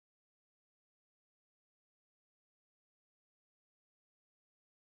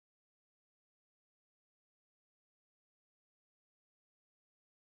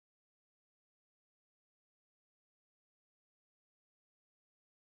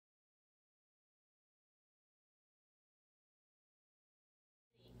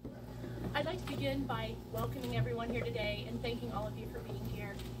begin by welcoming everyone here today and thanking all of you for being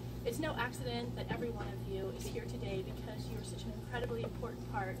here. It's no accident that every one of you is here today because you are such an incredibly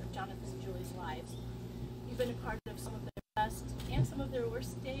important part of Jonathan and Julie's lives. You've been a part of some of their best and some of their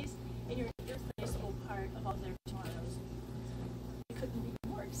worst days, and you're an irreplaceable part of all their tomorrows. I couldn't be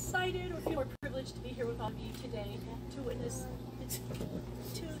more excited or feel more privileged to be here with all of you today to witness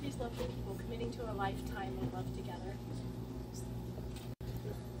two of these lovely people committing to a lifetime of love together.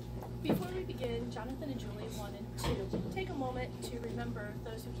 Before we begin, Jonathan and Julie wanted to take a moment to remember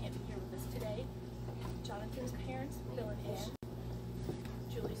those who can't be here with us today. Jonathan's parents, Bill and Ann,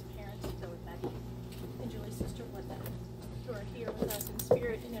 Julie's parents, Bill and Betty, and Julie's sister, Linda, who are here with us in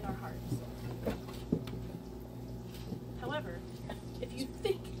spirit and in our hearts. However, if you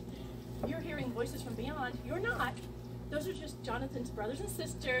think you're hearing voices from beyond, you're not. Those are just Jonathan's brothers and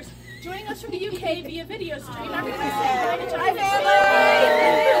sisters joining us from the UK via video stream. Everybody say hi to Jonathan.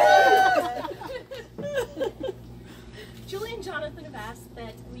 Julie and Jonathan have asked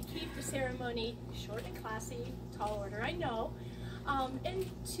that we keep the ceremony short and classy, tall order, I know, and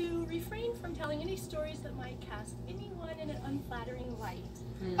to refrain from telling any stories that might cast anyone in an unflattering light.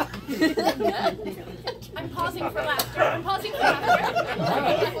 I'm pausing for laughter. I'm pausing for laughter.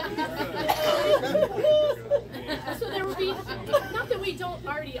 So there will be, not that we don't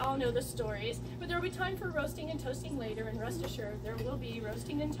already all know the stories, but there will be time for roasting and toasting later, and rest assured there will be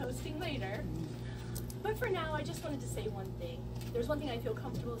roasting and toasting later. But for now, I just wanted to say one thing. There's one thing I feel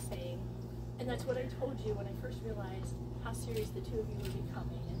comfortable saying, and that's what I told you when I first realized how serious the two of you were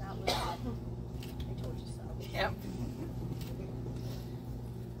becoming, and that was, I told you so. Yep.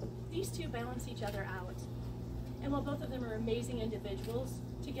 These two balance each other out. And while both of them are amazing individuals,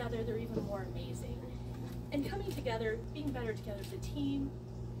 together they're even more amazing. And coming together, being better together as a team,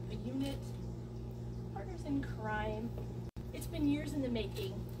 a unit, partners in crime, it's been years in the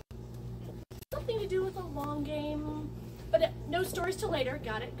making. Something to do with a long game, but no stories till later,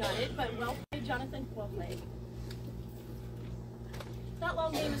 got it, but well played, Jonathan, well played. That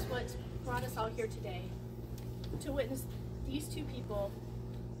long game is what brought us all here today, to witness these two people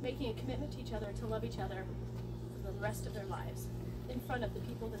making a commitment to each other to love each other for the rest of their lives, in front of the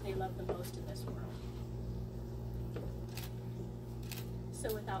people that they love the most in this world.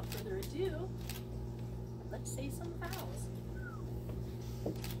 So without further ado, let's say some vows.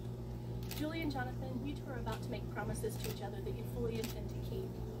 Julie and Jonathan, you two are about to make promises to each other that you fully intend to keep.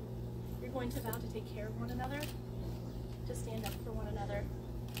 You're going to vow to take care of one another, to stand up for one another,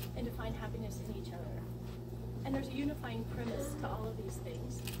 and to find happiness in each other. And there's a unifying premise to all of these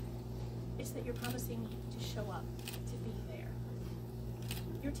things. It's that you're promising to show up, to be there.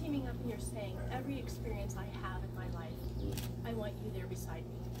 You're teaming up and you're saying, every experience I have in my life, I want you there beside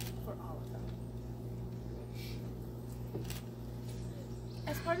me for all of them.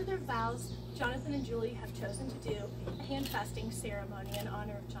 As part of their vows, Jonathan and Julie have chosen to do a hand-fasting ceremony in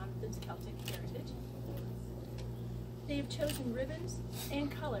honor of Jonathan's Celtic heritage. They have chosen ribbons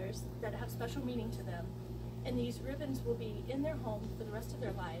and colors that have special meaning to them, and these ribbons will be in their home for the rest of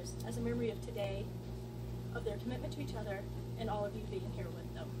their lives as a memory of today, of their commitment to each other, and all of you being here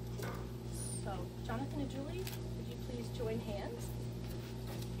with them. So, Jonathan and Julie, would you please join hands?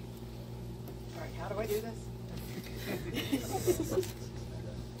 All right, how do I do this?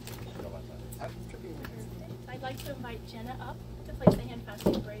 I'd like to invite Jenna up to place the hand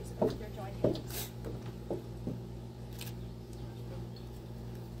fasting braids with their joined hands.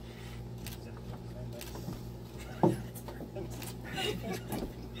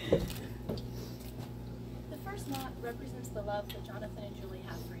 The first knot represents the love that Jonathan and Julie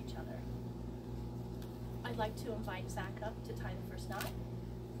have for each other. I'd like to invite Zach up to tie the first knot.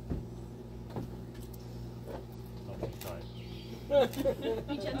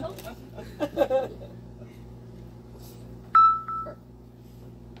 Be gentle.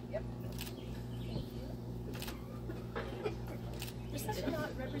 Yep. The second knot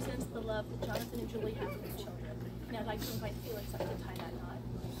represents the love that Jonathan and Julie have for their children. Now I'd like to invite Felix up to tie that knot.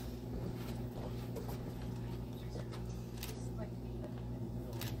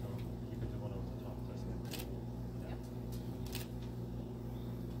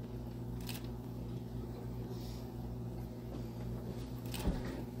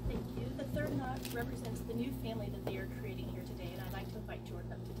 Represents the new family that they are creating here today, and I'd like to invite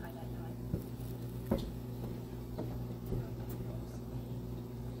Jordan up to tie that knot.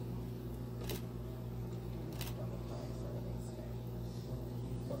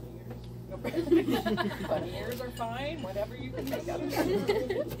 Funny ears are fine, whatever you can make out of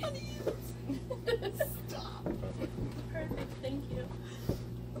it. Funny ears. Stop. Perfect, thank you.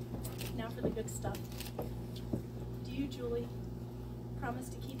 Now for the good stuff. Do you, Julie, promise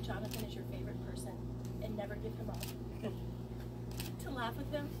to keep Jonathan as your favorite person and never give him up. To laugh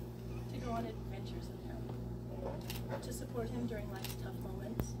with him, to go on adventures with him, to support him during life's tough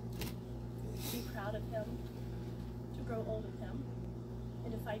moments, to be proud of him, to grow old with him,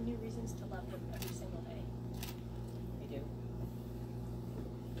 and to find new reasons to love him every single day. We do.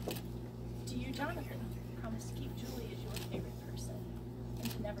 Do you, Jonathan, promise to keep Julie as your favorite person and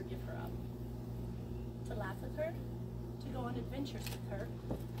to never give her up? To laugh with her, to go on adventures with her.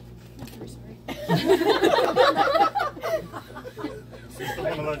 I'm sorry.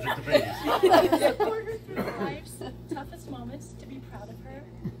 I'm allergic to bees. To support her through life's toughest moments, to be proud of her,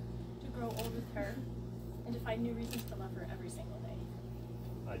 to grow old with her, and to find new reasons to love her every single day.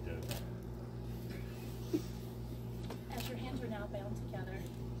 I do. As your hands are now bound together,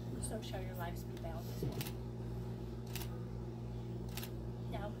 so shall your lives be bound as one.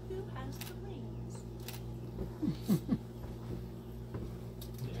 Now, who has the rings?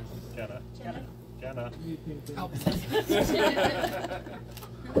 Jenna. Jenna? Jenna. Oh.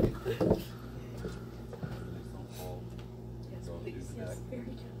 Yes, please. Yes, very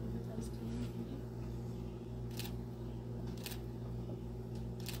careful with those two.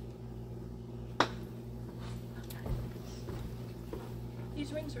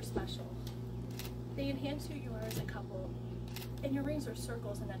 These rings are special. They enhance who you are as a couple. And your rings are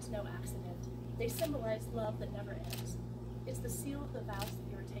circles, and that's no accident. They symbolize love that never ends. It's the seal of the vows that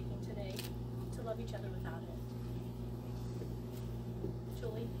you are taking today, to love each other without it.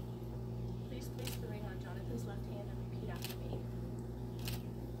 Julie, please place the ring on Jonathan's left hand and repeat after me.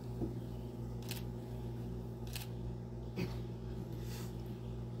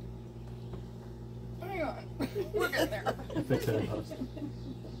 Hang on. We're getting there. Fix it in post. Okay,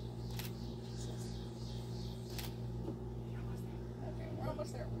 we're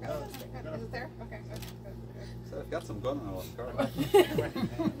almost there. We're almost there. Is it there? Okay, good. So I've got some gun on the car.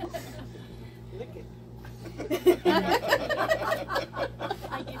 Lick it.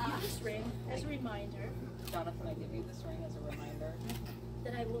 I give you this ring as a reminder Jonathan, I give you this ring as a reminder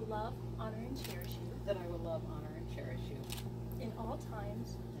that I will love, honor, and cherish you that I will love, honor, and cherish you in all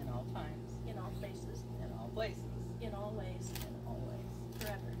times, in all times, in all places, in all places, in all ways, in all ways.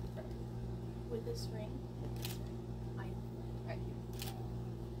 forever. With this ring, I Thank you.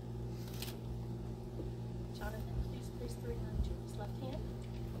 Jonathan, please place the ring on Julie's left hand.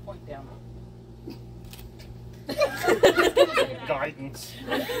 Point down. Guidance.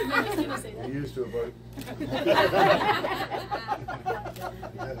 I was going to say that. You used to a boat.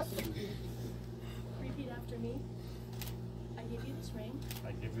 Repeat after me. I give you this ring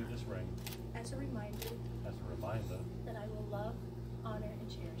I give you this ring as a reminder as a reminder that I will love, honor, and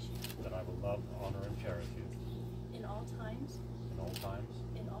cherish you that I will love, honor, and cherish you in all times, in all times,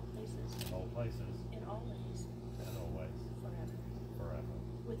 in all places, in all places, in all ways, and always, forever. forever.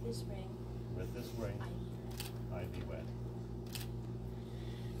 With this ring, With this ring, I be wed.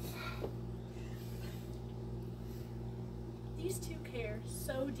 These two care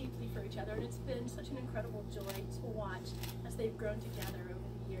so deeply for each other, and it's been such an incredible joy to watch as they've grown together over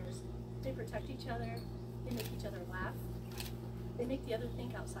the years. They protect each other, they make each other laugh, they make the other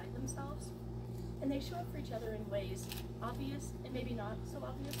think outside themselves, and they show up for each other in ways obvious and maybe not so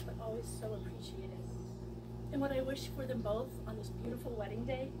obvious, but always so appreciated. And what I wish for them both on this beautiful wedding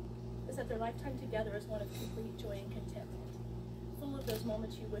day is that their lifetime together is one of complete joy and contentment, full of those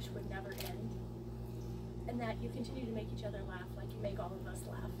moments you wish would never end, and that you continue to make each other laugh like you make all of us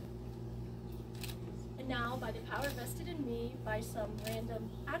laugh. And now, by the power vested in me by some random,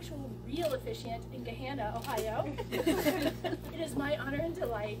 actual, real officiant in Gahanna, Ohio, it is my honor and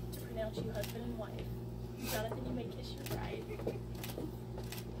delight to pronounce you husband and wife. Jonathan, you may kiss your bride.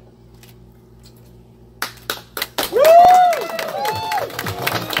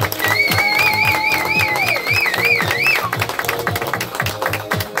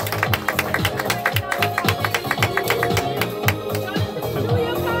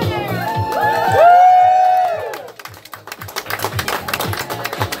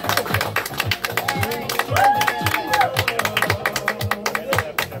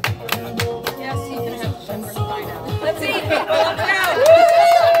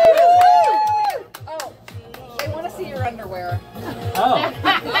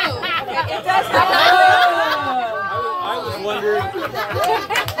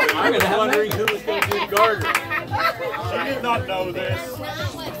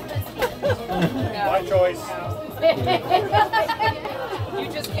 My choice. You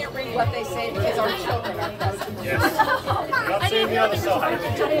just can't read what they say because our children are present. Yes. Not seeing the other side.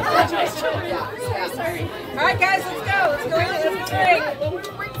 Sorry. All right, guys, let's go. Let's go drink.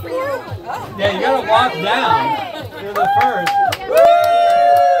 Yeah, you gotta walk down. You're the first.